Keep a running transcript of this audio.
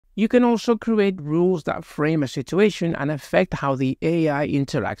You can also create rules that frame a situation and affect how the AI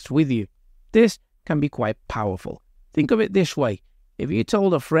interacts with you. This can be quite powerful. Think of it this way. If you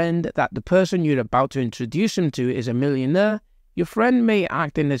told a friend that the person you're about to introduce him to is a millionaire, your friend may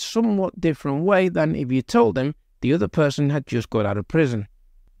act in a somewhat different way than if you told them the other person had just got out of prison.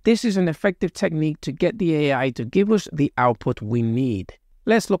 This is an effective technique to get the AI to give us the output we need.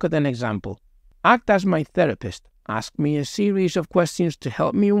 Let's look at an example. Act as my therapist. Ask me a series of questions to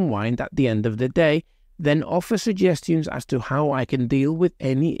help me unwind at the end of the day, then offer suggestions as to how I can deal with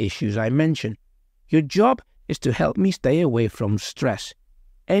any issues I mention. Your job is to help me stay away from stress.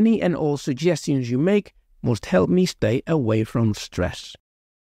 Any and all suggestions you make must help me stay away from stress.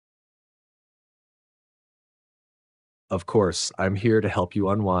 Of course, I'm here to help you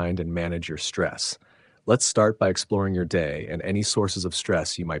unwind and manage your stress. Let's start by exploring your day and any sources of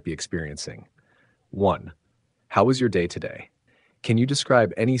stress you might be experiencing. 1. How was your day today? Can you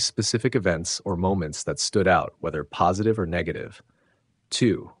describe any specific events or moments that stood out, whether positive or negative?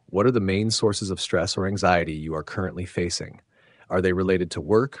 2. What are the main sources of stress or anxiety you are currently facing? Are they related to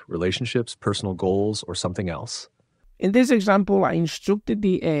work, relationships, personal goals, or something else? In this example, I instructed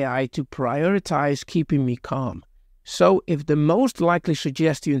the AI to prioritize keeping me calm. So if the most likely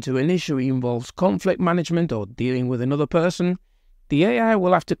suggestion to an issue involves conflict management or dealing with another person, the AI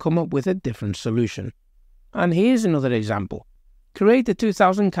will have to come up with a different solution. And here's another example. Create a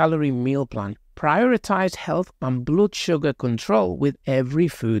 2,000-calorie meal plan. Prioritize health and blood sugar control with every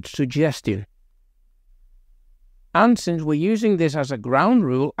food suggestion. And since we're using this as a ground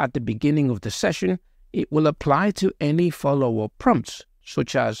rule at the beginning of the session, it will apply to any follow-up prompts,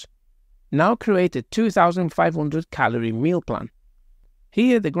 such as, now create a 2,500-calorie meal plan.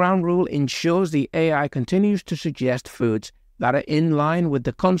 Here, the ground rule ensures the AI continues to suggest foods that are in line with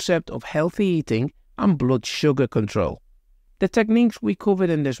the concept of healthy eating and blood sugar control. The techniques we covered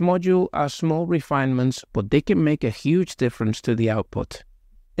in this module are small refinements, but they can make a huge difference to the output.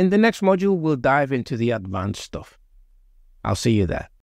 In the next module, we'll dive into the advanced stuff. I'll see you there.